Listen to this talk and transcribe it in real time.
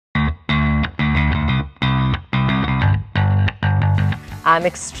I'm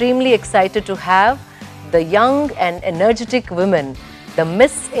extremely excited to have the young and energetic women, the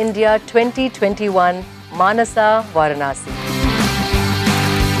Miss India 2021 Manasa Varanasi.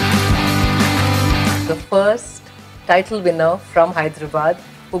 The first title winner from Hyderabad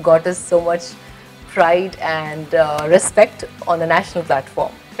who got us so much pride and respect on the national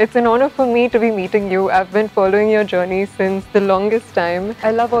platform. It's an honor for me to be meeting you. I've been following your journey since the longest time.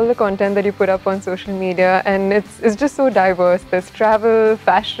 I love all the content that you put up on social media, and it's just so diverse. There's travel,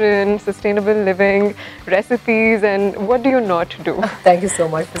 fashion, sustainable living, recipes, and what do you not do? Thank you so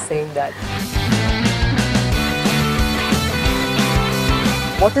much for saying that.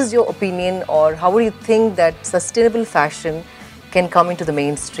 What is your opinion, or how would you think that sustainable fashion can come into the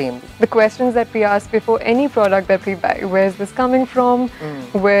mainstream? The questions that we ask before any product that we buy: where is this coming from?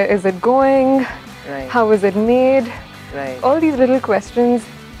 Where is it going? Right. How is it made? Right. All these little questions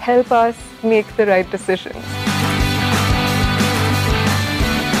help us make the right decisions.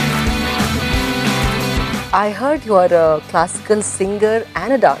 I heard you are a classical singer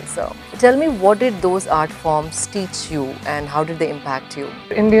and a dancer. Tell me, what did those art forms teach you and how did they impact you?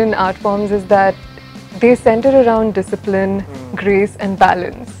 Indian art forms is that they center around discipline, grace and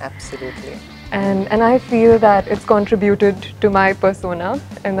balance. Absolutely. And I feel that it's contributed to my persona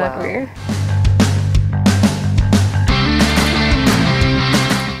in that way.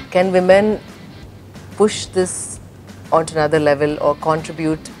 Can women push this onto another level or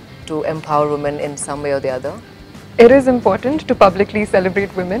contribute to empower women in some way or the other? It is important to publicly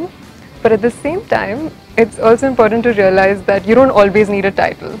celebrate women, but at the same time, it's also important to realize that you don't always need a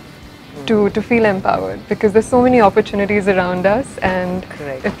title to feel empowered, because there's so many opportunities around us, and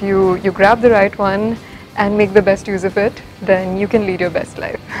Correct. if you grab the right one and make the best use of it, then you can lead your best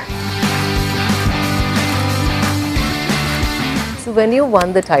life. So when you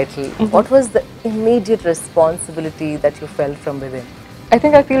won the title, what was the immediate responsibility that you felt from within? I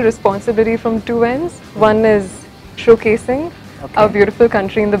think I feel responsibility from two ends. One is showcasing our beautiful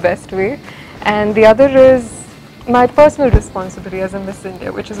country in the best way, and the other is my personal responsibility as a Miss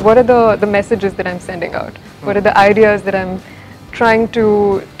India, which is what are the messages that I'm sending out? What are the ideas that I'm trying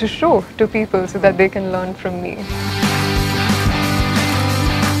to show to people so that they can learn from me?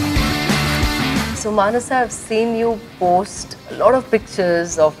 So Manasa, I've seen you post a lot of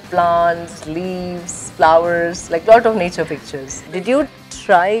pictures of plants, leaves, flowers, like a lot of nature pictures. Did you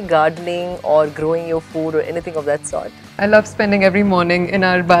try gardening or growing your food or anything of that sort? I love spending every morning in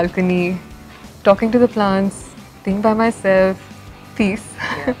our balcony, talking to the plants, being by myself, peace.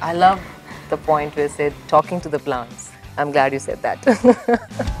 Yeah, I love the point where you said talking to the plants. I'm glad you said that.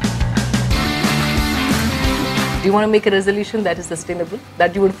 Do you want to make a resolution that is sustainable,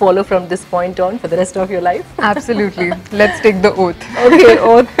 that you would follow from this point on for the rest of your life? Absolutely. Let's take the oath. Okay,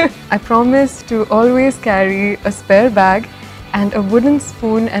 oath. I promise to always carry a spare bag and a wooden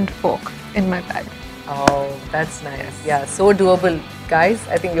spoon and fork in my bag. Oh, that's nice. Yeah, so doable. Guys,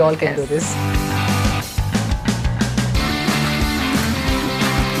 I think we all can do this.